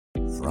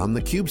from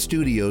the Cube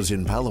studios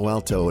in Palo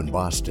Alto and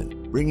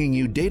Boston, bringing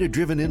you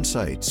data-driven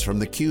insights from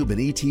the Cube and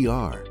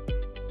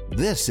ETR.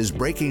 This is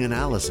Breaking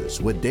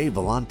Analysis with Dave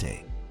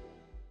Vellante.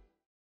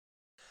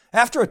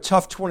 After a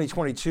tough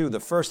 2022, the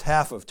first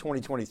half of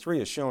 2023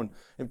 has shown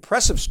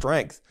impressive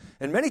strength,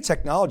 and many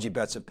technology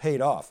bets have paid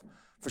off.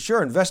 For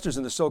sure, investors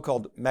in the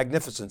so-called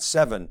Magnificent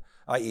Seven,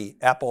 i.e.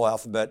 Apple,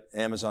 Alphabet,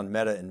 Amazon,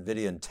 Meta,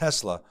 NVIDIA, and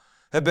Tesla,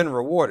 have been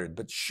rewarded,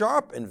 but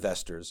sharp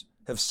investors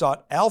have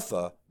sought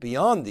alpha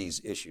beyond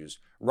these issues,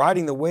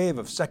 riding the wave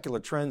of secular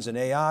trends in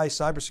AI,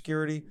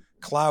 cybersecurity,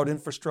 cloud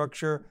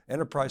infrastructure,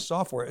 enterprise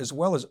software, as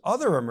well as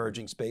other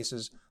emerging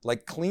spaces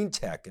like clean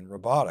tech and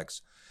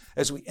robotics.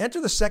 As we enter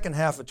the second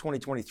half of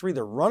 2023,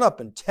 the run-up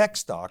in tech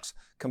stocks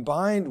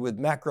combined with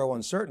macro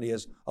uncertainty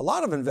has a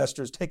lot of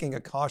investors taking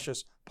a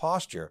cautious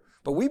posture.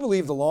 But we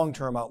believe the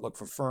long-term outlook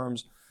for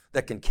firms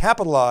that can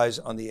capitalize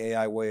on the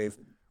AI wave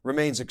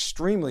remains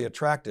extremely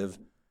attractive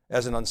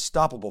as an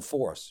unstoppable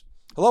force.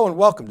 Hello and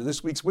welcome to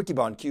this week's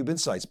Wikibon Cube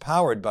Insights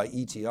powered by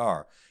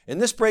ETR. In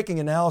this breaking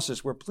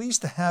analysis, we're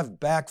pleased to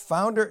have back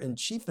founder and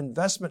chief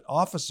investment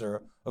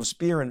officer of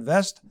Spear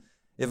Invest,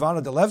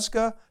 Ivana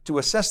Delevska, to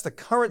assess the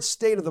current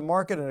state of the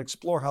market and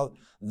explore how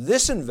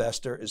this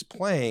investor is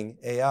playing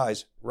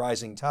AI's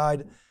rising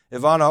tide.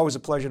 Ivana, always a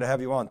pleasure to have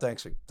you on.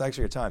 Thanks for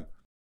your time.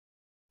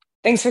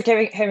 Thanks for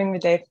having me,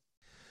 Dave.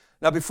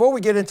 Now, before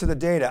we get into the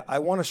data, I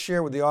want to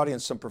share with the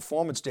audience some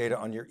performance data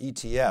on your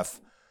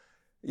ETF.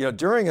 You know,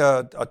 during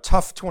a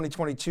tough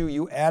 2022,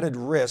 you added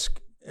risk,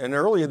 and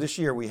earlier this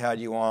year we had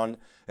you on,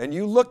 and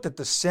you looked at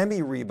the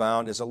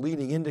semi-rebound as a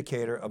leading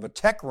indicator of a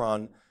tech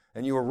run,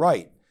 and you were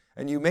right.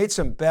 And you made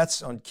some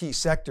bets on key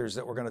sectors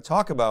that we're going to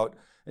talk about.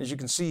 As you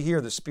can see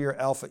here, the Spear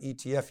Alpha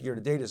ETF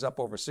year-to-date is up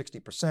over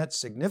 60%,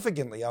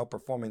 significantly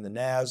outperforming the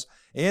NAS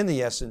and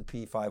the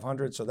S&P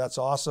 500, so that's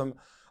awesome.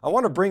 I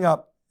want to bring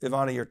up,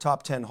 Ivana, your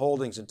top 10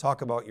 holdings and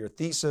talk about your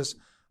thesis,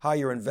 how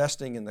you're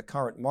investing in the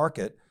current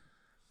market.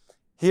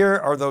 Here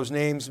are those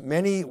names,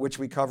 many which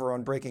we cover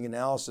on Breaking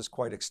Analysis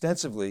quite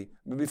extensively.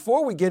 But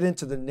before we get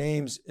into the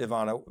names,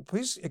 Ivana,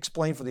 please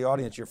explain for the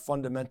audience your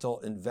fundamental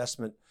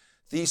investment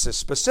thesis,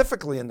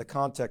 specifically in the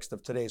context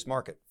of today's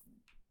market.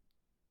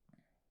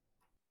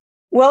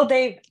 Well,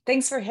 Dave,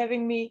 thanks for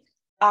having me.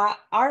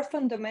 Our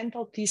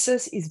fundamental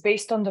thesis is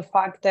based on the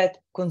fact that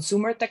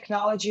consumer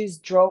technologies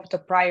drove the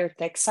prior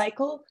tech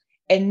cycle,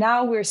 and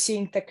now we're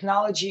seeing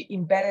technology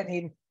embedded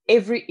in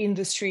every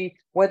industry,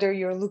 whether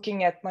you're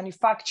looking at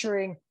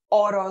manufacturing,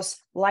 autos,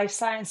 life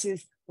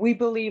sciences. We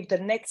believe the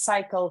next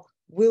cycle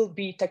will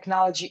be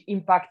technology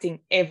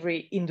impacting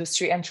every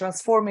industry and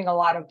transforming a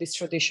lot of these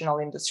traditional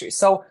industries.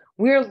 So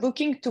we're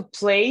looking to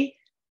play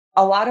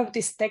a lot of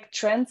these tech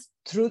trends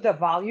through the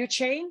value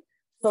chain.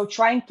 So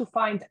trying to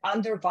find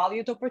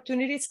undervalued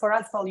opportunities. For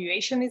us,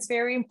 valuation is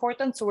very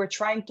important. So we're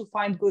trying to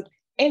find good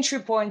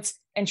entry points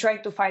and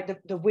trying to find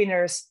the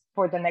winners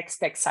for the next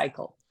tech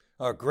cycle.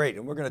 Oh, great.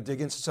 And we're going to dig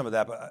into some of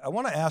that. But I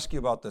want to ask you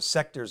about the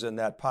sectors in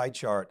that pie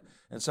chart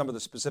and some of the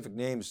specific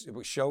names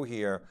we show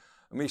here.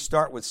 Let me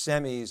start with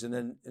semis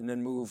and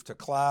then move to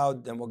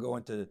cloud. Then we'll go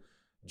into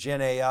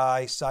Gen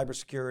AI,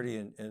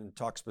 cybersecurity, and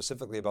talk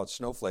specifically about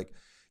Snowflake.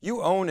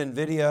 You own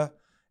NVIDIA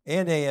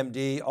and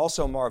AMD,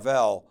 also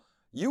Marvell.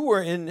 You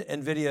were in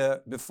NVIDIA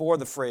before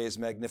the phrase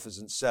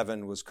Magnificent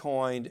Seven was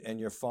coined,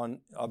 and your fund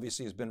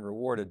obviously has been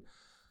rewarded.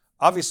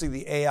 Obviously,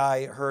 the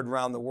AI heard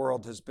around the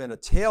world has been a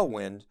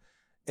tailwind.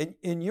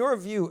 In your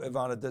view,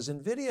 Ivana, does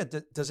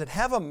NVIDIA, does it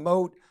have a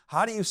moat?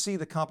 How do you see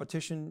the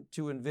competition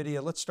to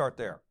NVIDIA? Let's start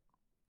there.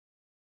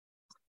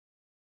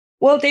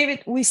 Well,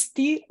 David, we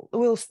still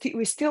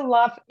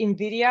love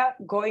NVIDIA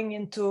going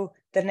into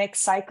the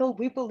next cycle.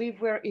 We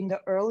believe we're in the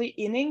early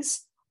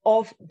innings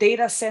of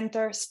data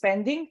center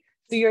spending.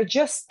 So you're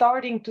just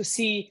starting to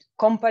see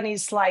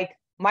companies like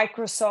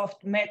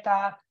Microsoft,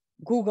 Meta,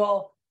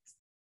 Google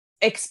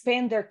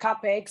expand their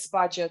CapEx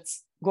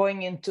budgets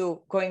going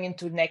into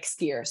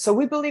next year. So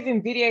we believe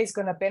NVIDIA is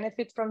going to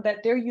benefit from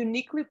that. They're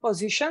uniquely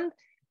positioned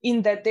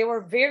in that they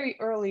were very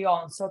early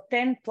on. So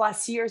 10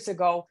 plus years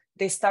ago,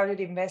 they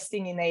started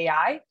investing in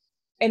AI.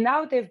 And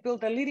now they've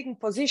built a leading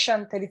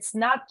position that it's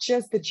not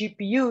just the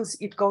GPUs,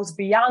 it goes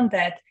beyond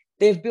that.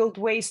 They've built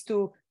ways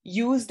to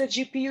use the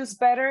GPUs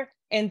better,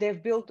 and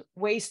they've built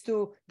ways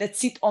that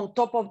sit on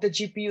top of the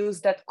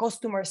GPUs that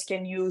customers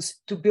can use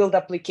to build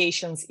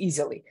applications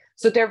easily.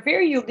 So they're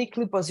very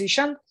uniquely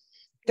positioned.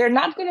 They're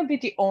not going to be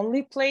the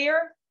only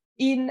player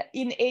in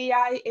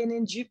AI and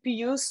in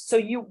GPUs. So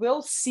you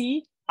will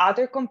see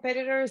other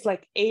competitors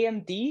like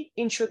AMD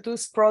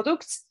introduce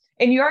products,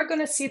 and you are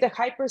going to see the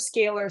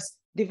hyperscalers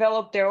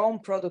develop their own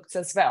products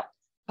as well.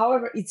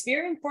 However, it's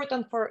very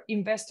important for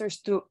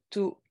investors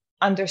to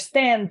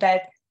understand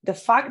that the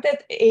fact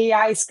that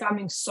AI is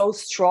coming so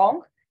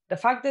strong, the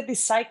fact that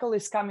this cycle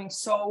is coming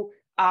so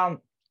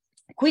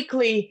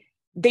quickly,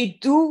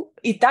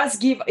 it does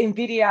give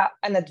NVIDIA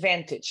an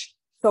advantage.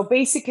 So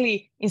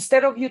basically,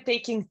 instead of you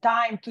taking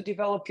time to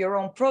develop your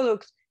own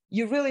product,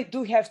 you really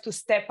do have to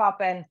step up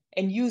and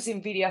use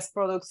NVIDIA's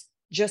products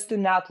just to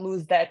not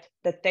lose that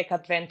tech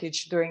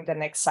advantage during the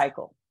next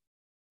cycle.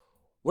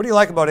 What do you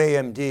like about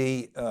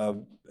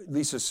AMD?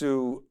 Lisa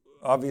Su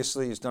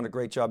obviously has done a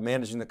great job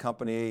managing the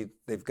company.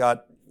 They've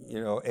got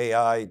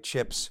AI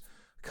chips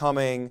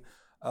coming.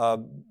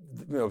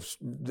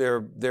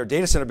 Their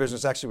data center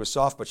business actually was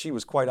soft, but she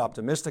was quite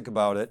optimistic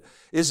about it.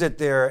 Is it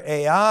their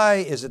AI?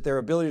 Is it their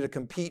ability to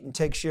compete and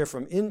take share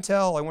from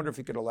Intel? I wonder if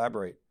you could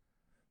elaborate.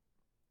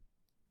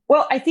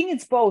 Well, I think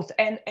it's both.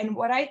 And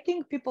what I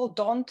think people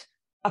don't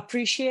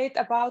appreciate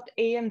about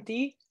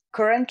AMD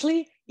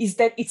currently is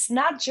that it's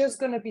not just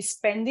going to be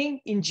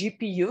spending in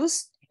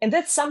GPUs. And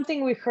that's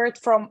something we heard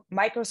from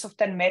Microsoft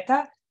and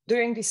Meta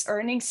during this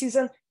earnings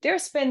season. They're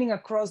spending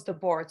across the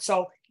board.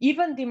 So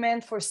even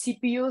demand for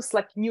CPUs,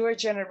 like newer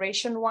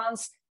generation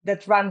ones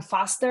that run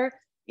faster,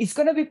 is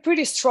going to be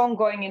pretty strong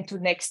going into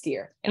next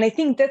year. And I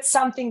think that's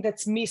something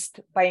that's missed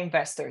by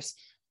investors.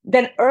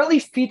 Then early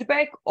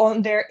feedback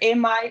on their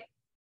MI,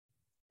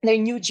 their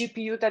new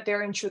GPU that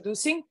they're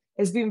introducing,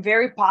 has been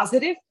very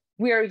positive.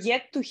 We are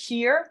yet to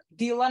hear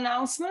deal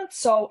announcements.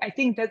 So I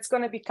think that's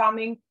going to be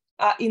coming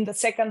in the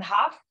second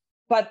half.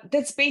 But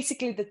that's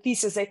basically the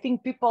thesis. I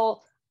think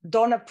people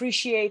don't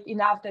appreciate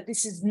enough that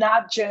this is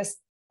not just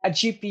a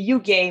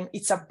GPU game.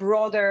 It's a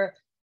broader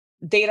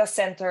data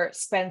center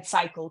spend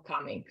cycle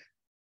coming.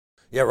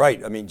 Yeah,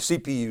 right. I mean,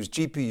 CPUs,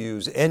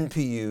 GPUs,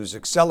 NPUs,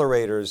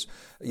 accelerators,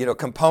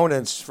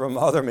 components from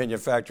other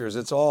manufacturers.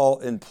 It's all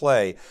in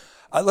play.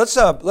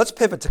 Let's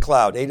pivot to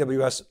cloud.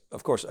 AWS,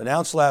 of course,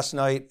 announced last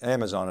night.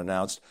 Amazon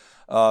announced.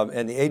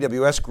 And the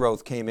AWS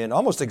growth came in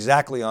almost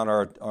exactly on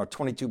our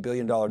 $22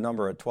 billion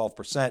number at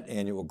 12%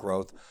 annual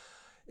growth.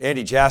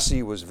 Andy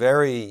Jassy was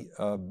spent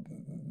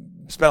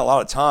a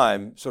lot of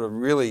time sort of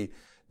really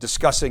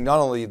discussing not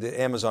only the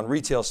Amazon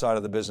retail side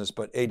of the business,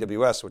 but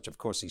AWS, which of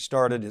course he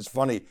started. It's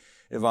funny,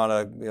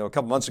 Ivana, a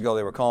couple months ago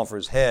they were calling for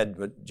his head,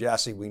 but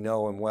Jassy, we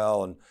know him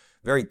well and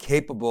very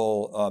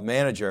capable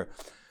manager.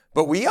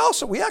 But we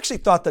actually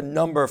thought the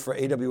number for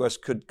AWS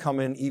could come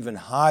in even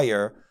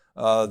higher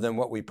than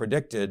what we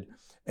predicted.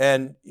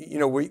 And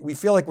we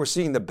feel like we're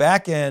seeing the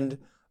back end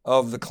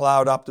of the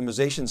cloud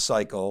optimization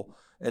cycle.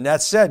 And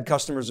that said,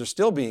 customers are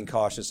still being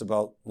cautious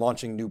about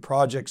launching new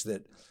projects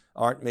that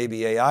aren't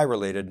maybe AI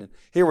related. And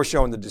here we're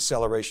showing the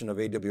deceleration of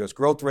AWS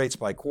growth rates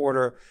by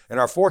quarter. And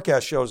our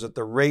forecast shows that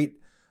the rate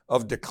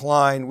of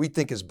decline we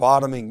think is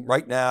bottoming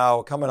right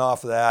now, coming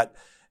off of that.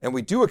 And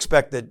we do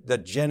expect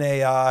that Gen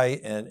AI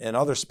and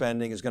other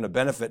spending is going to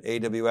benefit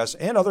AWS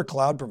and other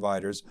cloud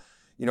providers,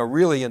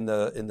 really in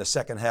the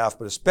second half,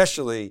 but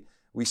especially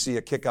we see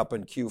a kick up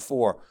in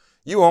Q4.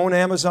 You own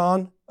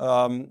Amazon,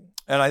 and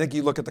I think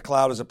you look at the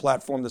cloud as a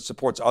platform that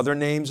supports other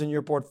names in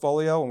your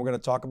portfolio, and we're going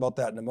to talk about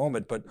that in a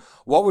moment. But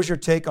what was your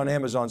take on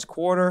Amazon's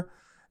quarter,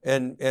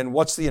 and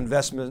what's the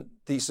investment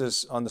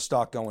thesis on the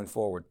stock going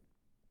forward?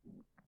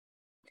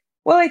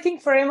 Well, I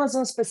think for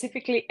Amazon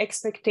specifically,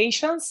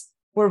 expectations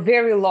were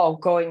very low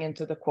going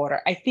into the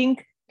quarter. I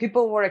think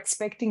people were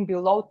expecting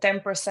below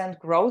 10%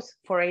 growth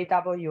for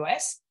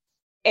AWS.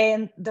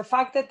 And the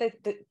fact that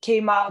it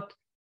came out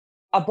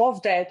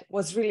above that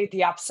was really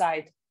the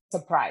upside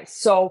surprise.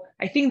 So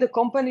I think the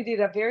company did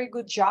a very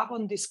good job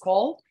on this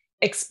call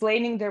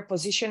explaining their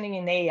positioning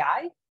in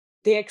AI.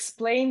 They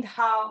explained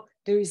how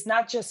there is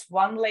not just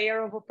one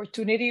layer of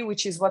opportunity,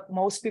 which is what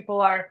most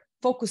people are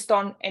focused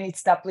on, and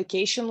it's the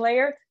application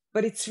layer,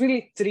 but it's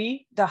really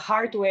three: the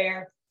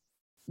hardware,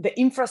 the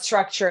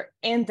infrastructure,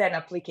 and then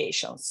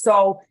applications.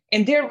 So,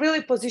 and they're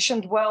really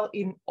positioned well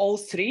in all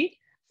three.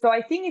 So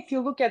I think if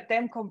you look at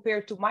them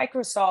compared to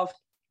Microsoft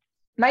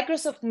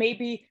may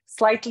be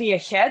slightly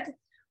ahead,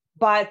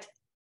 but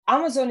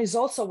Amazon is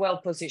also well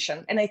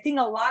positioned. And I think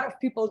a lot of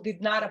people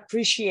did not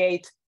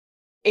appreciate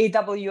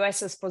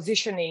AWS's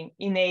positioning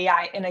in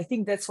AI. And I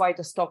think that's why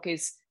the stock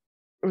is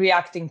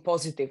reacting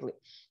positively.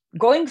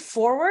 Going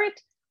forward,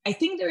 I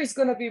think there is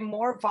going to be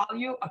more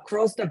value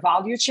across the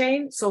value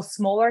chain. So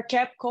smaller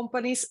cap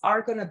companies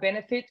are going to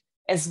benefit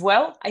as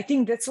well. I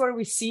think that's where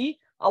we see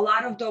a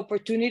lot of the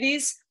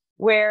opportunities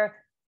where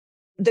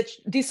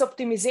this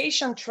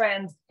optimization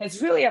trend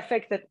has really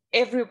affected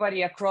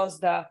everybody across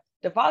the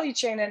value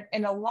chain.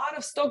 And a lot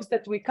of stocks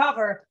that we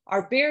cover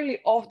are barely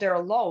off their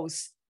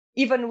lows,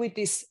 even with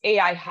this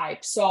AI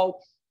hype. So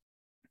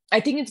I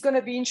think it's going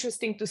to be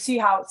interesting to see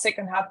how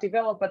second half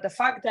develop. But the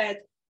fact that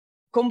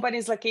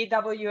companies like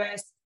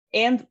AWS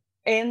and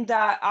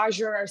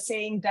Azure are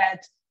saying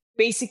that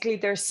basically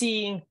they're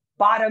seeing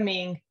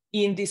bottoming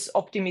in this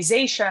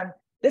optimization,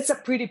 that's a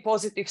pretty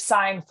positive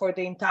sign for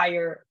the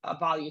entire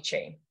value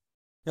chain.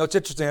 It's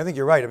interesting. I think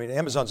you're right. I mean,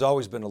 Amazon's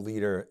always been a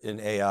leader in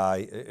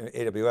AI,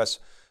 AWS,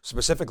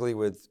 specifically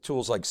with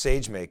tools like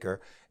SageMaker,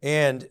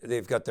 and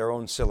they've got their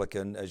own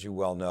silicon, as you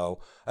well know.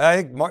 I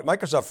think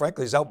Microsoft,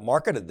 frankly, has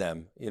outmarketed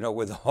them,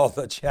 with all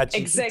the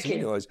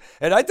ChatGPT noise.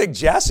 And I think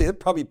Jassy, it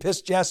probably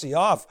pissed Jassy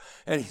off,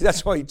 and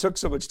that's why he took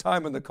so much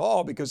time on the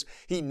call, because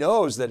he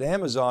knows that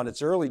Amazon,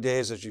 it's early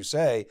days, as you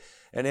say,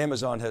 and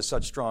Amazon has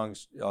such strong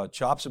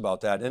chops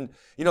about that. And,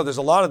 there's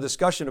a lot of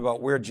discussion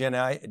about where Gen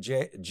I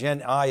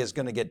is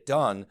going to get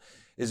done.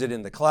 Is it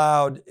in the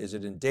cloud? Is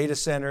it in data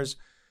centers?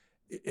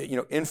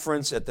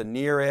 inference at the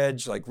near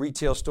edge, like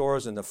retail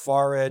stores and the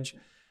far edge.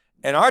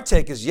 And our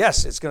take is,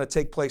 yes, it's going to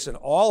take place in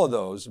all of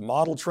those: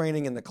 model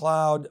training in the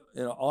cloud,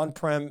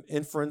 on-prem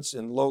inference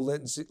in low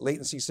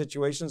latency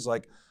situations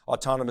like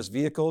autonomous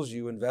vehicles.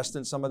 You invest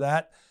in some of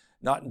that,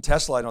 not in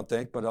Tesla, I don't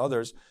think, but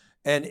others.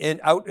 And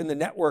out in the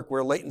network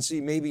where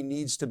latency maybe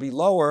needs to be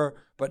lower,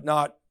 but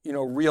not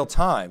real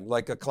time,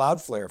 like a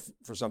Cloudflare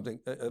for something,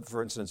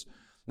 for instance.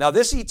 Now,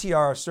 this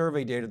ETR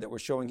survey data that we're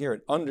showing here,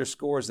 it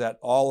underscores that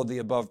all of the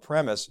above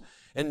premise.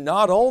 And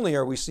not only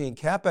are we seeing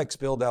CapEx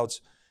buildouts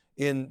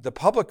in the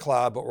public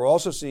cloud, but we're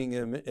also seeing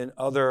them in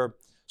other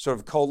sort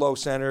of colo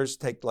centers,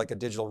 take like a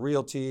Digital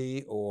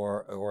Realty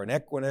or an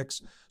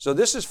Equinix. So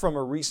this is from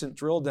a recent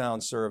drill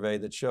down survey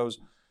that shows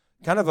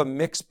kind of a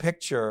mixed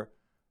picture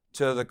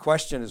to the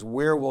question is,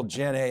 where will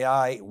Gen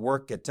AI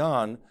work get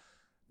done?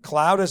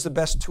 Cloud is the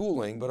best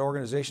tooling, but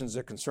organizations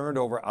are concerned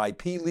over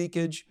IP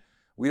leakage.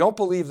 We don't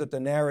believe that the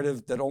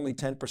narrative that only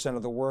 10%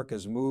 of the work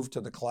has moved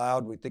to the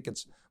cloud. We think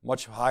it's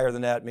much higher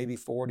than that, maybe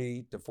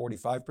 40 to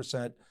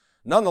 45%.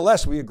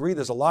 Nonetheless, we agree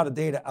there's a lot of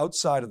data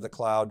outside of the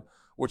cloud,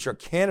 which are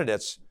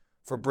candidates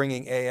for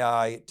bringing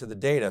AI to the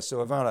data.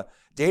 So Ivana,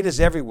 data's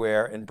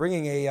everywhere, and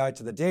bringing AI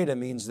to the data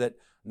means that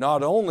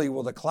not only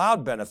will the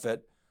cloud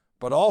benefit,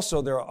 but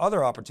also there are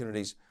other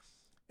opportunities.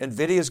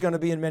 NVIDIA is going to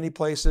be in many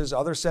places,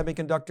 other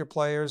semiconductor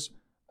players.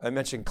 I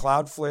mentioned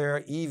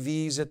Cloudflare,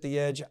 EVs at the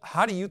edge.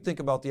 How do you think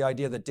about the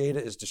idea that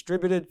data is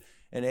distributed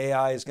and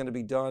AI is going to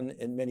be done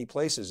in many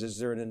places? Is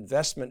there an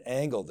investment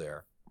angle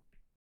there?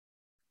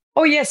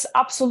 Oh, yes,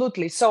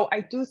 absolutely. So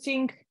I do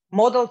think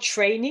model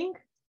training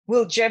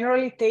will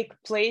generally take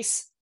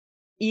place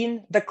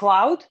in the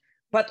cloud,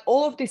 but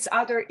all of this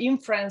other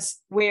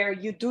inference where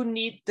you do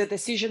need the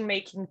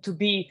decision-making to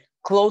be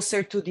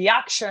closer to the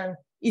action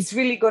is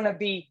really going to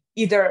be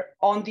either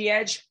on the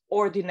edge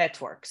or the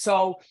network.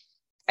 So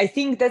I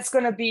think that's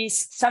going to be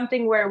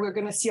something where we're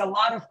going to see a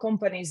lot of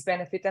companies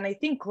benefit. And I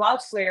think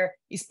Cloudflare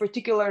is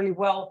particularly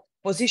well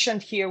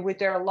positioned here with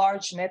their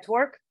large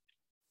network.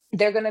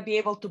 They're going to be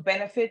able to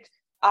benefit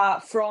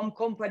from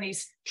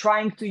companies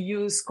trying to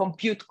use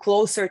compute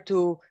closer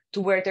to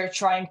where they're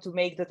trying to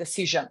make the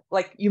decision.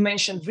 Like you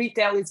mentioned,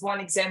 retail is one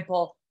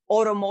example.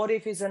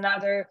 Automotive is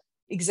another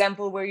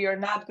example where you're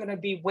not going to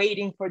be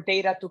waiting for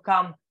data to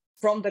come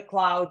from the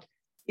cloud.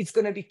 It's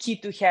going to be key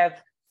to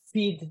have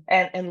speed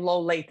and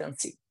low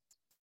latency.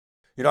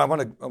 I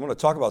want to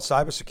talk about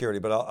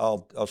cybersecurity, but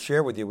I'll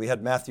share with you. We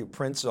had Matthew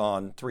Prince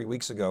on 3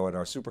 weeks ago at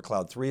our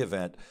SuperCloud 3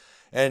 event,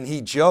 and he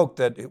joked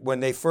that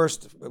when they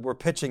first were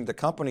pitching the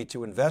company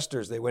to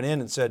investors, they went in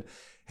and said,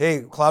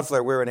 "Hey,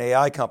 Cloudflare, we're an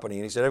AI company,"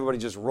 and he said everybody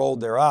just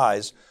rolled their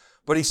eyes.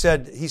 But he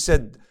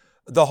said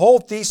the whole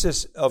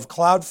thesis of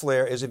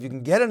Cloudflare is if you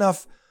can get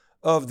enough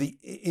of the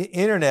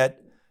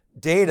internet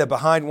data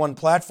behind one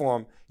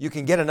platform, you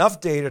can get enough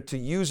data to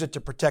use it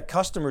to protect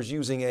customers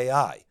using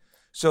AI.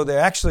 So they're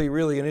actually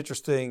really an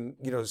interesting,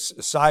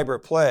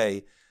 cyber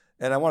play.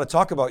 And I want to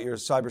talk about your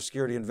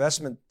cybersecurity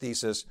investment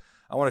thesis.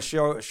 I want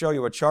to show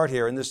you a chart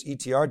here in this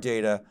ETR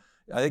data.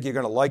 I think you're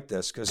going to like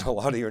this because a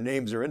lot of your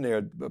names are in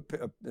there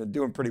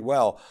doing pretty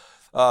well.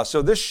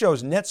 So this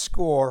shows net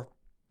score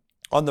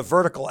on the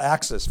vertical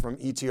axis from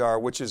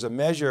ETR, which is a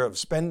measure of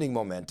spending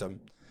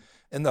momentum.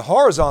 And the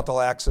horizontal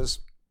axis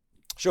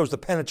shows the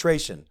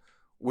penetration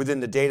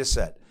within the data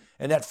set.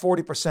 And that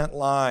 40%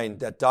 line,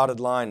 that dotted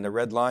line, the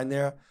red line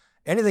there,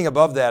 anything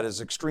above that is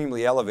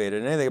extremely elevated.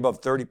 And anything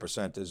above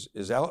 30%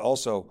 is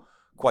also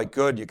quite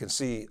good. You can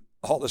see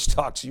all the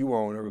stocks you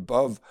own are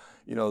above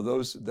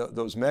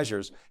those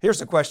measures. Here's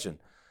the question.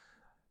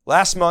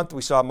 Last month,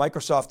 we saw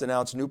Microsoft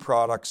announce new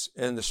products,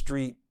 and the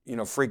street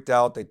freaked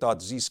out. They thought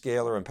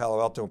Zscaler and Palo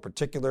Alto in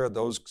particular,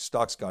 those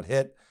stocks got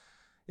hit.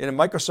 And in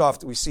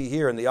Microsoft, we see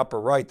here in the upper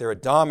right, they're a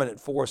dominant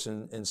force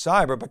in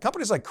cyber, but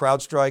companies like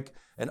CrowdStrike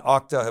and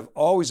Okta have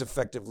always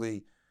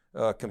effectively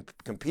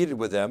competed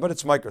with them, but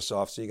it's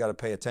Microsoft, so you got to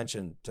pay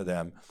attention to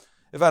them.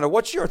 Ivana,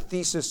 what's your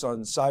thesis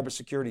on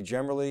cybersecurity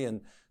generally?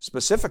 And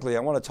specifically,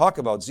 I want to talk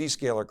about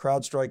Zscaler,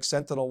 CrowdStrike,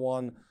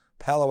 SentinelOne,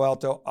 Palo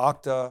Alto,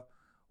 Okta.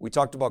 We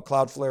talked about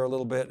Cloudflare a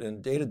little bit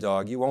and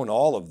Datadog. You own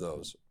all of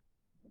those.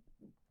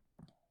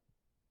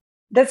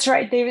 That's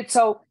right, David.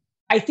 So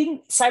I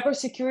think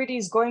cybersecurity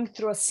is going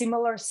through a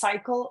similar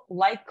cycle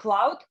like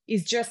cloud.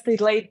 It's just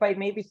delayed by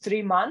maybe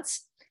 3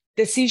 months.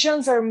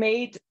 Decisions are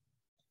made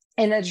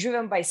and are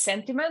driven by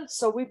sentiment.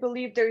 So we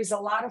believe there is a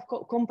lot of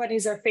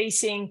companies are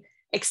facing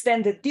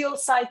extended deal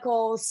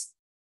cycles,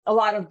 a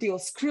lot of deal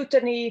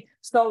scrutiny.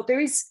 So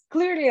there is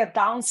clearly a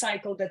down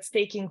cycle that's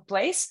taking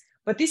place,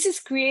 but this is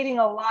creating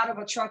a lot of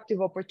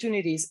attractive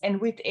opportunities.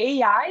 And with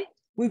AI,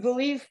 we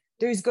believe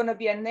there is going to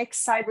be a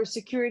next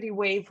cybersecurity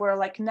wave where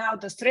like now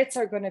the threats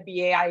are going to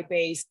be AI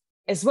based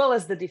as well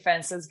as the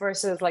defenses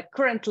versus like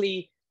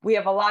currently we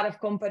have a lot of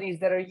companies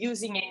that are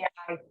using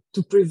AI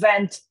to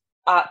prevent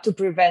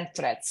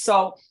threats.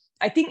 So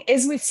I think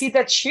as we see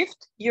that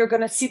shift, you're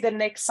going to see the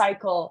next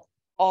cycle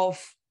of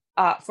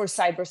for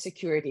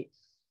cybersecurity.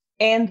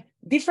 And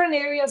different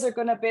areas are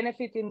going to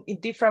benefit in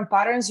different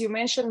patterns. You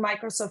mentioned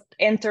Microsoft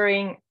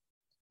entering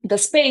the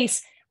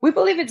space. we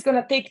believe it's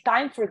going to take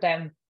time for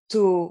them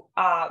to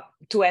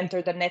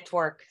enter the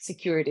network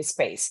security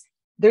space.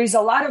 There is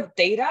a lot of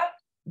data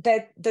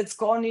that's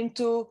gone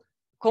into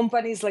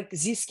companies like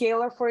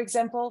Zscaler, for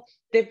example.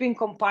 They've been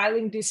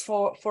compiling this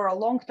for a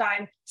long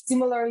time.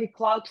 Similarly,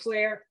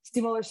 Cloudflare,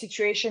 similar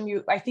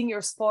situation. I think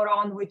you're spot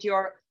on with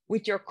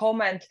your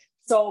comment.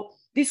 So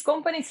these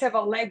companies have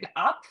a leg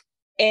up,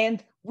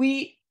 and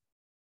we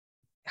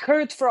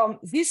heard from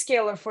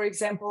Zscaler, for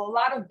example, a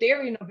lot of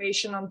their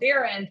innovation on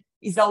their end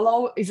is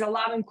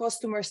allowing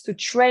customers to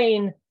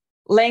train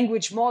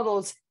language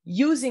models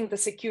using the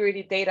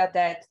security data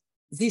that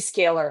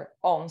Zscaler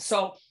owns.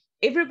 So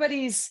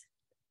everybody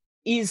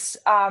is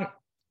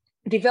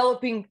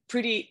developing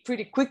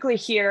pretty quickly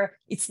here.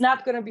 It's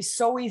not going to be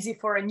so easy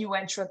for a new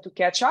entrant to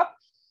catch up.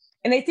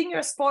 And I think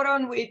you're spot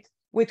on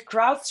with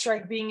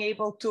CrowdStrike being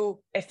able to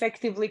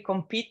effectively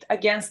compete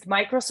against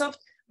Microsoft.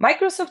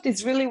 Microsoft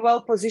is really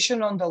well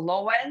positioned on the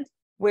low end,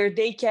 where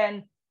they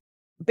can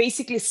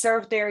basically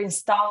serve their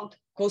installed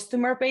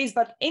customer base.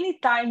 But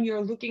anytime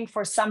you're looking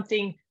for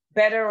something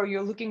better, or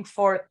you're looking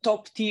for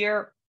top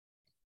tier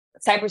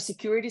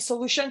cybersecurity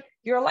solution,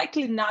 you're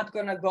likely not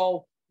going to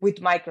go with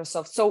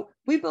Microsoft. So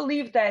we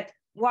believe that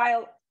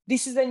while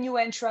this is a new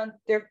entrant,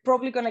 they're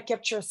probably going to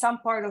capture some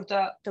part of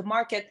the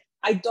market.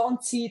 I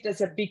don't see it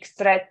as a big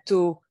threat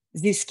to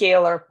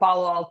Zscaler,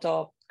 Palo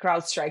Alto,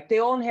 CrowdStrike. They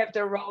all have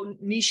their own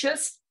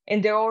niches,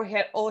 and they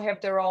all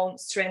have their own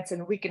strengths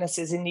and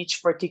weaknesses in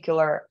each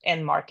particular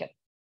end market.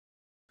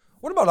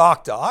 What about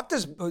Okta?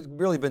 Okta's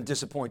really been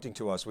disappointing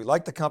to us. We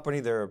like the company.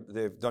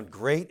 They've done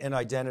great in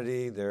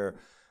identity. They're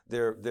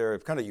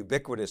kind of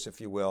ubiquitous, if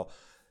you will.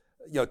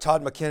 You know,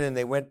 Todd McKinnon,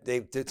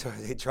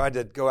 they tried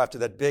to go after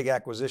that big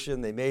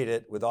acquisition. They made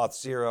it with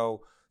Auth0,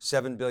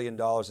 $7 billion.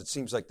 It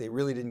seems like they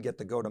really didn't get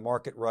the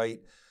go-to-market right.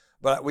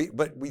 But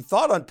we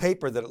thought on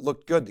paper that it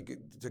looked good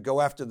to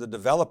go after the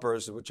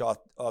developers, which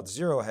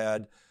Auth0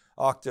 had.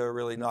 Okta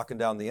really knocking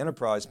down the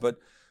enterprise. But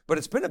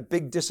it's been a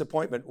big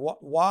disappointment.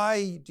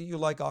 Why do you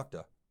like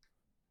Okta?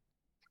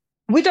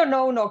 We don't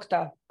own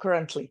Okta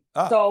currently.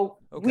 So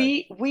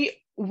okay.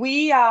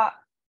 we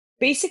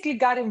basically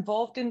got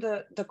involved in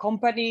the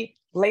company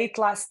late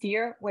last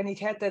year when it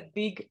had that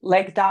big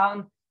leg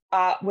down,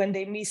 when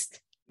they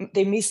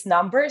missed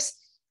numbers.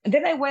 And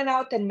then I went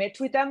out and met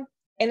with them.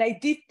 And I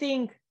did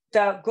think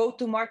the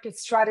go-to-market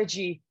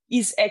strategy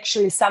is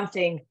actually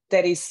something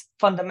that is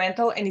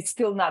fundamental, and it's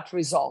still not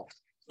resolved.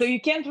 So you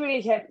can't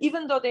really have,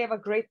 even though they have a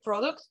great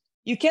product,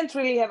 you can't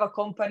really have a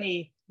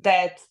company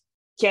that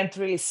can't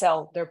really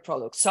sell their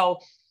product. So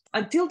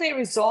until they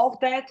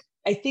resolve that,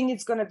 I think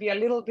it's going to be a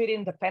little bit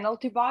in the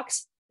penalty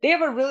box. They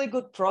have a really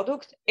good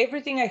product.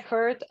 Everything I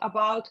heard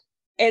about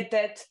at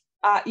that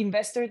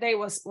investor day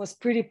was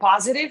pretty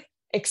positive,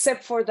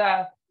 except for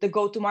the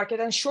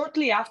go-to-market. And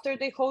shortly after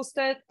they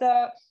hosted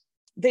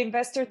the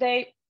investor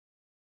day,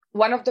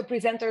 one of the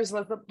presenters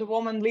was the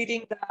woman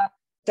leading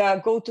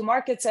the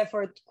go-to-markets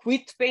effort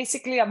quit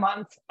basically a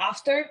month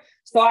after.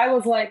 So I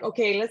was like,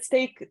 okay, let's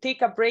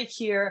take a break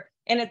here.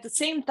 And at the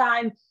same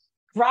time,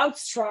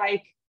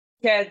 CrowdStrike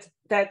had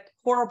that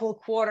horrible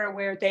quarter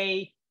where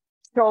they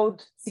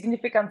showed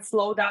significant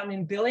slowdown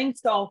in billing.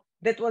 So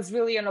that was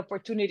really an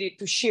opportunity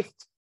to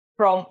shift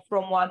from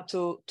one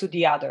to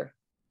the other.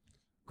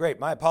 Great.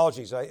 My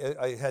apologies.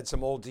 I had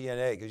some old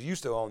DNA because you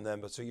used to own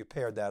them, but so you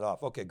paired that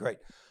off. Okay, great.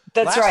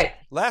 That's right.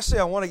 Lastly,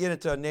 I want to get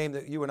into a name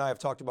that you and I have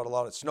talked about a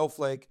lot. It's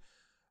Snowflake.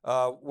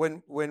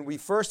 When we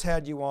first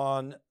had you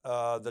on,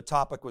 the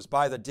topic was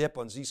buy the dip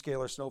on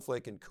Zscaler,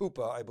 Snowflake, and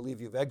Coupa. I believe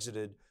you've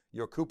exited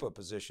your Coupa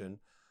position.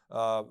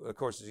 Of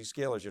course,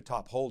 Zscaler is your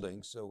top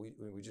holding, so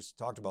we just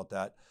talked about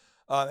that.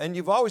 And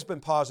you've always been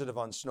positive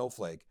on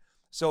Snowflake.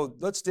 So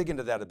let's dig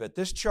into that a bit.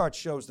 This chart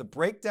shows the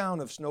breakdown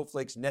of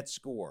Snowflake's net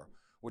score,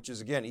 which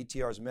is, again,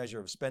 ETR's measure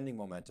of spending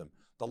momentum.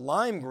 The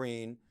lime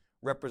green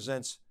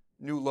represents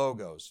new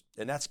logos,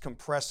 and that's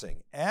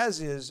compressing, as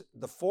is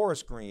the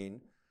forest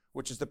green,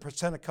 which is the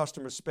percent of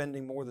customers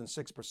spending more than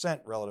 6%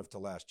 relative to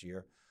last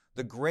year.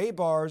 The gray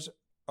bars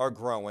are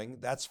growing.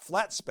 That's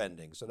flat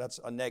spending, so that's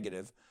a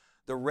negative.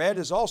 The red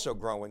is also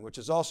growing, which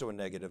is also a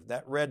negative.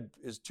 That red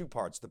is two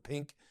parts. The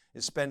pink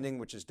is spending,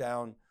 which is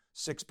down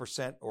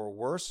 6% or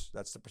worse.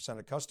 That's the percent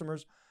of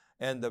customers.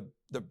 And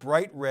the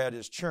bright red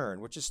is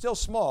churn, which is still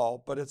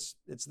small, but it's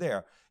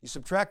there. You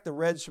subtract the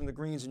reds from the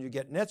greens and you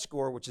get net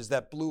score, which is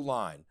that blue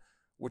line,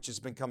 which has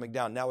been coming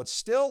down. Now it's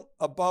still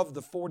above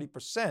the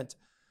 40%,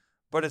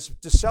 but it's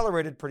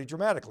decelerated pretty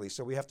dramatically.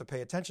 So we have to pay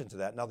attention to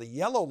that. Now the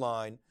yellow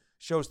line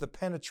shows the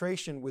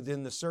penetration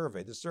within the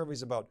survey. The survey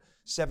is about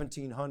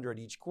 1,700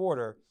 each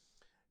quarter.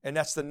 And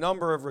that's the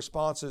number of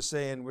responses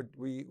saying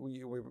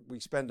we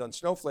spend on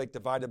Snowflake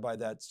divided by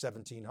that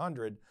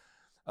 1,700.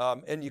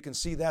 And you can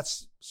see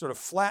that's sort of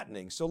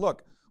flattening. So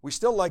look, we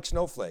still like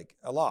Snowflake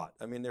a lot.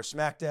 I mean, they're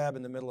smack dab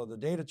in the middle of the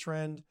data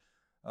trend.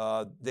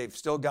 They've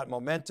still got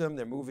momentum.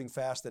 They're moving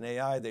fast in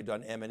AI. They've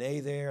done M&A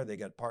there. They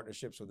got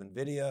partnerships with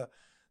NVIDIA.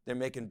 They're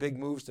making big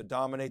moves to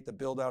dominate the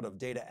build out of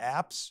data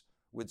apps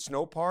with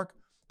Snowpark.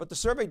 but the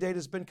survey data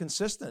has been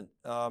consistent.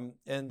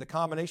 And the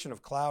combination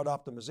of cloud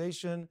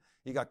optimization,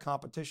 you got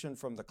competition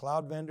from the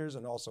cloud vendors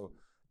and also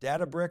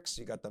Databricks,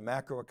 you got the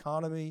macro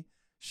economy,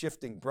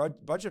 shifting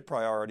budget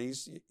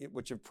priorities,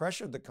 which have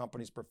pressured the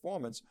company's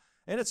performance,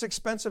 and it's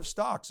expensive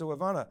stock. So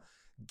Ivana,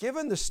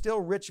 given the still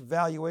rich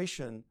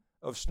valuation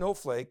of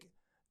Snowflake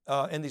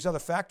and these other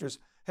factors,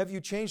 have you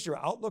changed your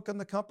outlook on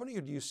the company,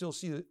 or do you still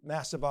see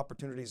massive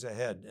opportunities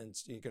ahead and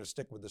you're going to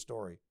stick with the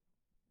story?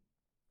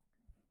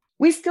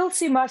 We still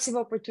see massive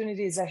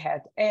opportunities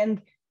ahead.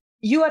 And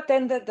you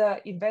attended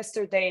the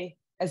Investor Day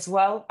as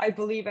well, I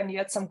believe, and you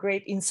had some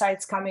great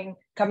insights coming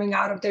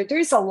out of there. There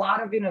is a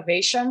lot of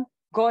innovation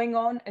going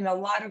on and a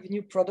lot of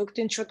new product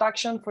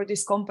introduction for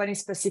this company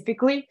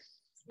specifically.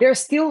 They're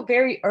still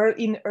very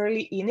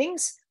early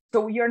innings,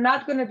 so you're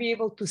not going to be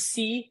able to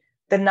see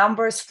the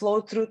numbers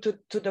flow through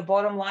to the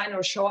bottom line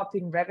or show up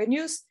in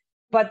revenues.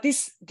 But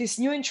this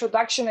new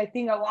introduction, I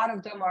think a lot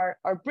of them are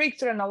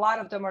breakthrough, and a lot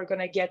of them are going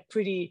to get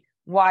pretty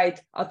wide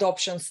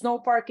adoption.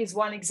 Snowpark is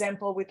one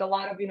example with a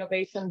lot of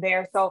innovation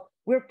there. So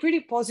we're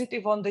pretty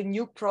positive on the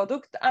new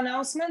product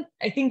announcement.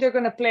 I think they're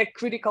going to play a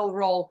critical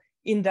role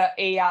in the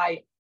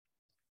AI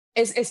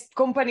as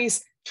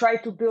companies try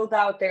to build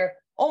out their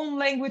own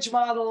language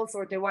models,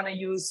 or they want to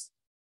use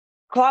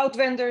cloud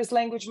vendors'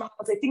 language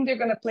models. I think they're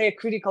going to play a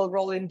critical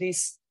role in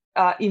this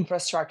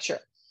infrastructure.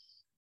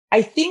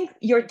 I think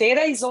your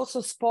data is also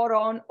spot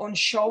on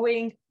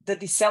showing the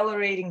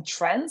decelerating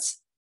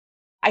trends.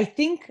 I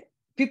think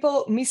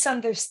people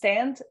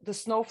misunderstand the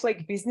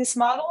Snowflake business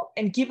model,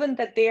 and given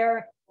that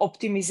they're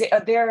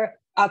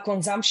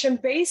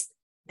consumption-based,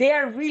 they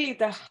are really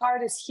the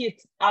hardest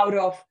hit out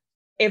of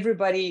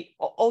everybody,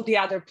 all the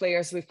other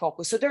players we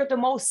focus. So they're the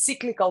most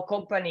cyclical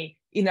company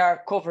in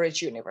our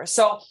coverage universe.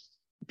 So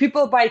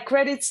people buy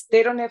credits,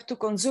 they don't have to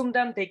consume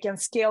them, they can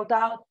scale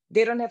down,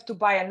 they don't have to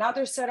buy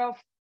another set of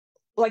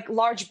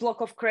large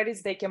block of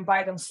credits, they can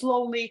buy them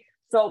slowly.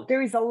 So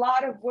there is a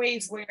lot of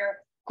ways where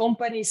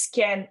companies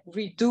can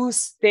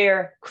reduce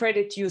their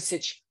credit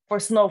usage for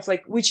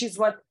Snowflake, which is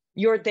what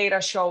your data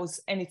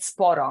shows, and it's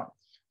spot on.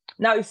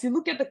 Now, if you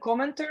look at the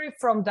commentary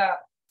from the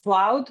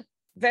cloud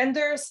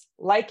vendors,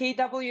 like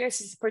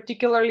AWS is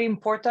particularly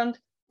important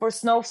for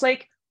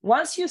Snowflake,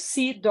 once you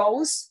see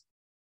those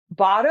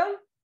bottom,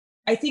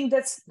 I think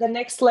that's the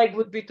next leg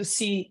would be to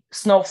see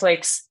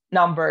Snowflake's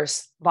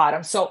numbers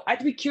bottom. So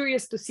I'd be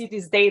curious to see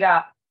this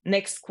data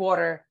next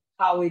quarter,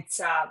 how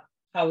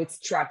it's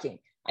tracking.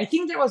 I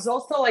think there was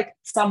also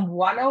some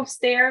one-offs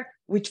there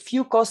with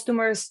few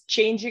customers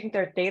changing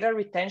their data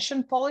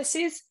retention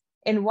policies,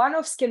 and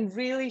one-offs can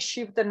really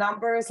shift the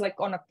numbers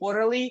on a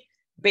quarterly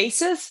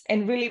basis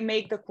and really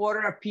make the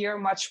quarter appear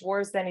much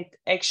worse than it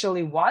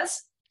actually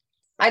was.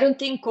 I don't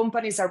think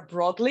companies are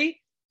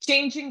broadly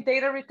changing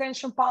data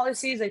retention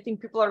policies. I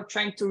think people are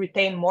trying to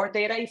retain more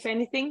data, if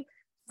anything.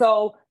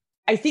 So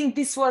I think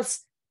this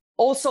was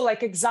also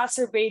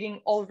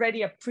exacerbating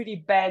already a pretty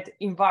bad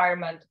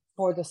environment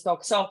for the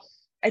stock. So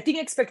I think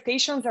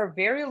expectations are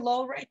very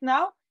low right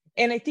now,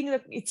 and I think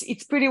that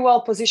it's pretty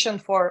well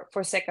positioned for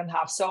second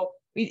half. So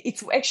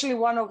it's actually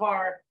one of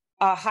our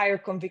higher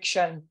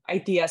conviction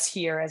ideas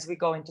here as we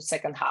go into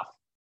second half.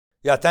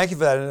 Yeah, thank you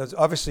for that. And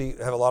obviously,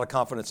 have a lot of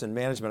confidence in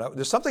management.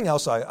 There's something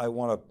else I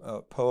want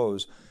to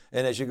pose.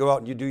 And as you go out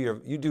and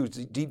you do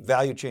deep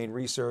value chain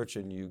research,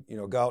 and you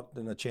go out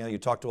in the channel, you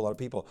talk to a lot of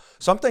people.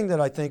 Something that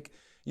I think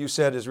you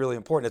said is really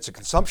important. It's a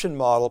consumption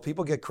model.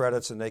 People get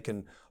credits, and they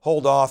can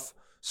hold off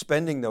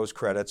spending those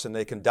credits, and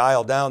they can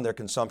dial down their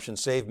consumption,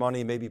 save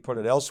money, maybe put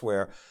it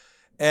elsewhere.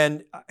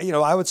 And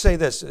I would say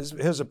this,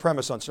 here's a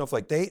premise on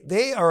Snowflake.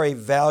 They are a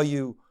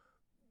value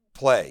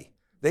play.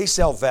 They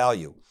sell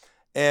value.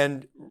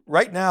 And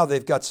right now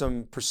they've got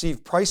some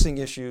perceived pricing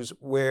issues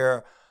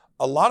where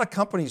a lot of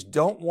companies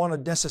don't want to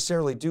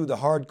necessarily do the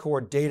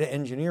hardcore data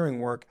engineering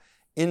work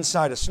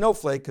inside of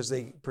Snowflake because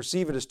they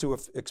perceive it as too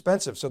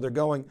expensive. So they're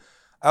going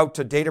out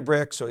to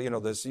Databricks, or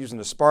they're using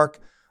the Spark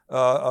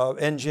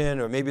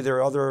engine, or maybe there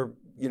are other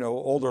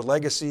older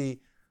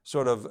legacy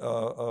sort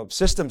of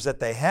systems that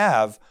they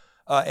have,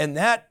 and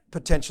that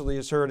potentially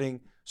is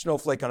hurting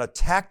Snowflake on a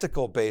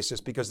tactical basis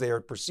because they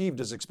are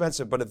perceived as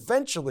expensive. But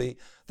eventually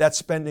that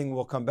spending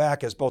will come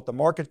back as both the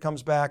market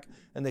comes back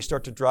and they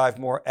start to drive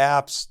more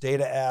apps,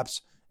 data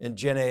apps, and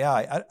Gen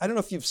AI. I don't know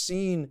if you've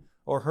seen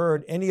or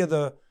heard any of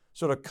the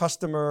sort of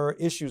customer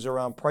issues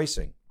around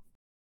pricing.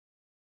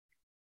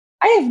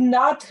 I have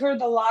not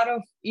heard a lot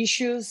of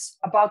issues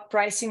about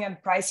pricing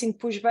and pricing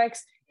pushbacks.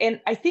 And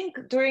I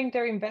think during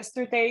their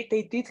investor day,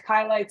 they did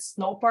highlight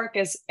Snowpark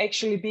as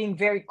actually being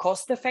very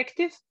cost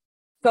effective.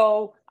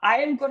 So I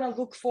am going to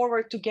look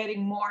forward to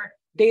getting more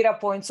data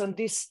points on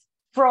this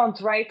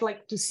front, right?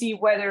 To see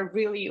whether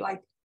really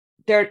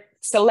there are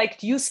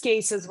select use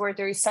cases where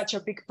there is such a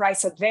big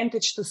price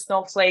advantage to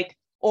Snowflake,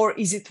 or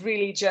is it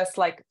really just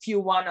few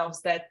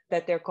one-offs that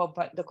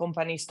the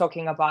company is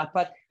talking about?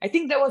 But I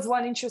think there was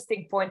one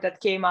interesting point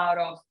that came out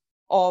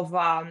of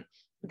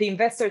the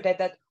investor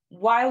that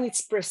while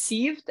it's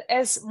perceived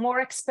as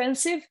more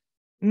expensive,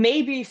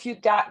 maybe if you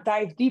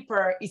dive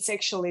deeper, it's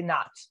actually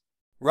not.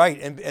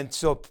 Right, and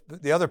so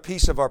the other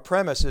piece of our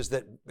premise is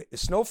that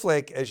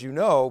Snowflake, as you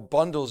know,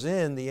 bundles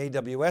in the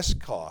AWS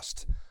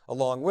cost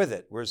along with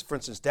it, whereas, for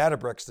instance,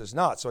 Databricks does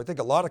not. So I think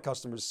a lot of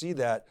customers see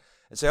that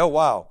and say, oh,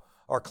 wow,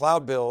 our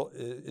cloud bill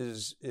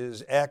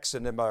is X,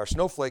 and then our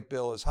Snowflake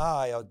bill is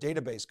high, our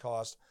database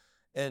cost,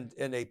 and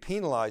they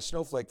penalize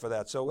Snowflake for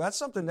that. So that's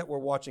something that we're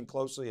watching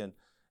closely, and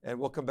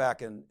we'll come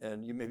back and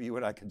maybe you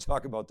and I can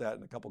talk about that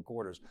in a couple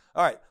quarters.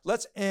 All right,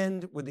 let's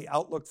end with the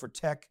outlook for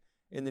tech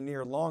in the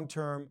near long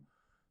term.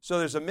 So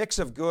there's a mix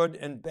of good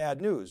and bad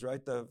news,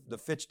 right? The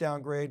Fitch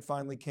downgrade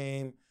finally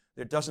came.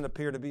 There doesn't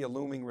appear to be a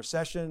looming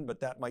recession,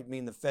 but that might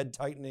mean the Fed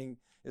tightening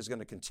is going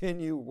to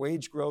continue.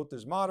 Wage growth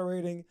is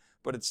moderating,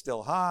 but it's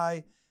still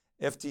high.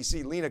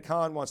 FTC Lina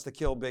Khan wants to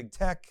kill big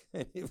tech,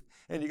 and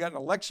you got an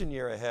election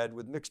year ahead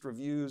with mixed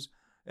reviews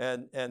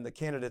and the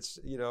candidates,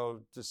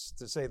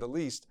 to say the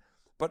least.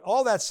 But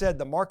all that said,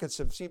 the markets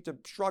have seemed to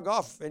shrug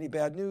off any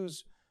bad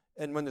news,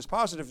 and when there's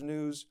positive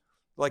news,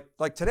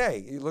 like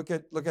today, you look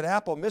at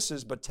Apple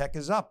misses, but tech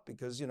is up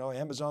because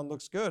Amazon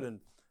looks good and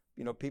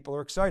people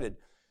are excited.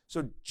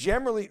 So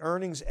generally,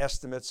 earnings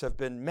estimates have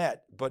been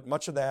met, but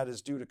much of that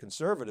is due to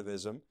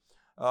conservatism.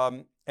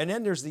 And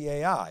then there's the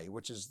AI,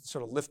 which is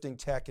sort of lifting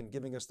tech and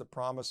giving us the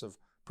promise of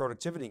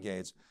productivity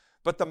gains.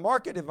 But the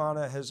market,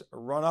 Ivana, has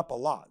run up a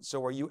lot.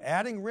 So are you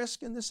adding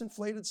risk in this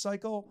inflated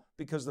cycle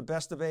because the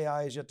best of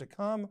AI is yet to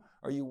come?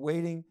 Are you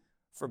waiting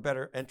for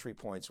better entry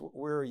points?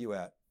 Where are you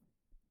at?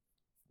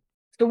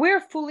 So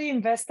we're fully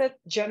invested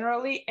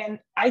generally, and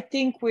I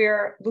think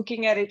we're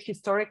looking at it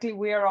historically.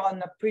 We are on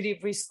a pretty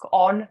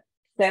risk-on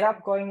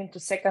setup going into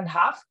second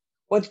half.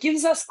 What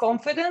gives us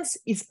confidence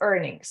is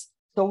earnings.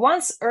 So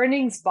once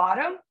earnings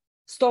bottom,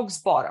 stocks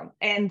bottom.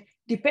 And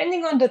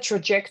depending on the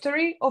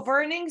trajectory of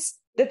earnings,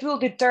 that will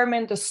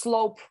determine the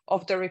slope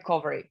of the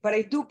recovery. But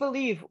I do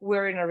believe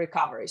we're in a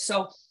recovery.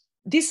 So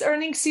this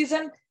earnings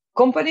season,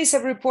 companies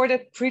have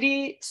reported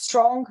pretty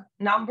strong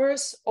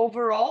numbers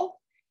overall.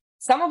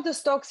 Some of the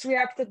stocks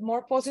reacted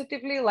more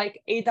positively,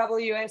 like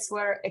AWS,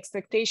 where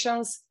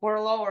expectations were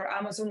low, or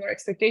Amazon, where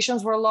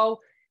expectations were low.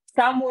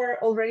 Some were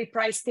already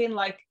priced in,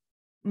 like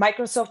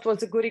Microsoft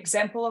was a good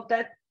example of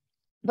that.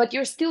 But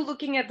you're still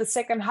looking at the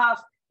second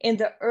half, and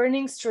the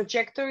earnings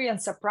trajectory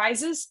and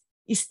surprises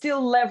is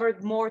still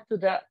levered more to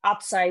the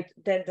upside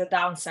than the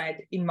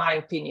downside, in my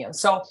opinion.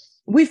 So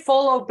we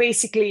follow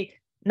basically,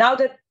 now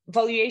that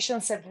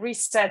valuations have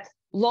reset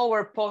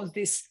lower post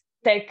this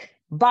tech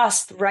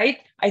bust, right?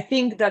 I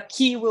think the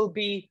key will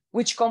be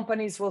which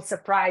companies will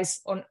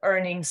surprise on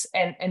earnings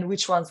and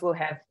which ones will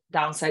have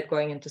downside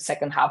going into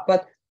second half.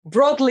 But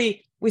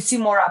broadly, we see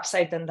more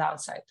upside than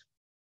downside.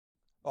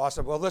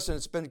 Awesome. Well, listen,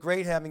 it's been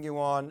great having you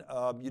on.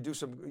 You do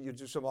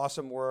some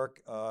awesome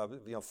work.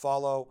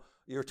 Follow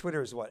your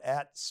Twitter is what,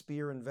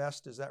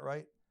 @SpearInvest? Is that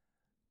right?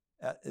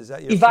 Is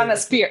that your Ivana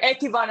Spear?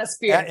 @Ivana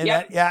Spear.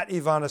 At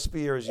Ivana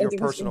Spear is your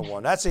personal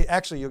one. That's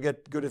actually, you'll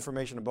get good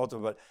information on both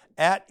of them.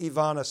 But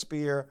 @Ivana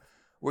Spear,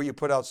 where you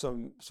put out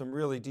some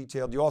really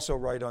detailed. You also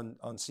write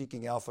on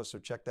Seeking Alpha, so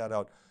check that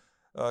out.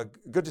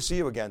 Good to see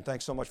you again.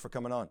 Thanks so much for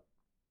coming on.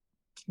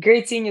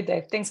 Great seeing you,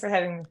 Dave. Thanks for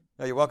having me.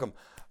 No, you're welcome.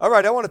 All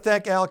right, I want to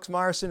thank Alex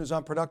Myerson, who's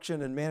on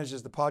production and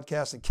manages the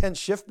podcast, and Ken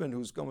Schiffman,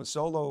 who's going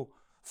solo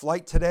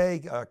flight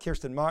today,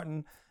 Kirsten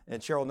Martin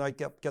and Cheryl Knight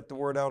get the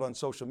word out on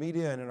social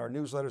media and in our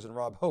newsletters, and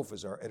Rob Hof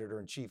is our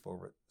editor-in-chief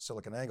over at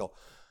SiliconANGLE.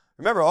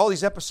 Remember, all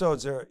these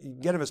episodes, you can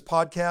get them as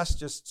podcasts.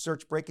 Just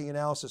search Breaking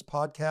Analysis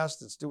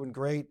Podcast. It's doing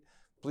great.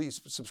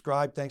 Please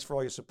subscribe. Thanks for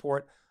all your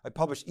support. I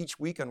publish each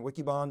week on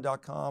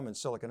wikibon.com and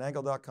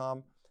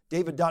siliconangle.com.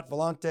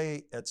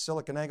 David.Vellante at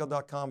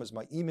siliconangle.com is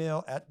my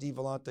email.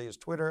 @dvellante is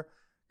Twitter.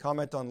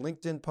 Comment on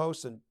LinkedIn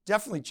posts, and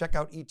definitely check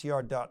out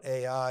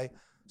etr.ai.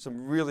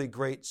 Some really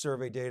great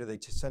survey data. They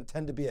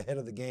tend to be ahead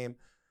of the game.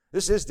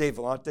 This is Dave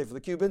Vellante for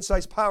theCUBE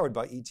Insights, powered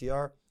by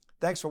ETR.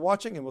 Thanks for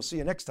watching, and we'll see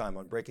you next time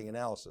on Breaking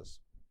Analysis.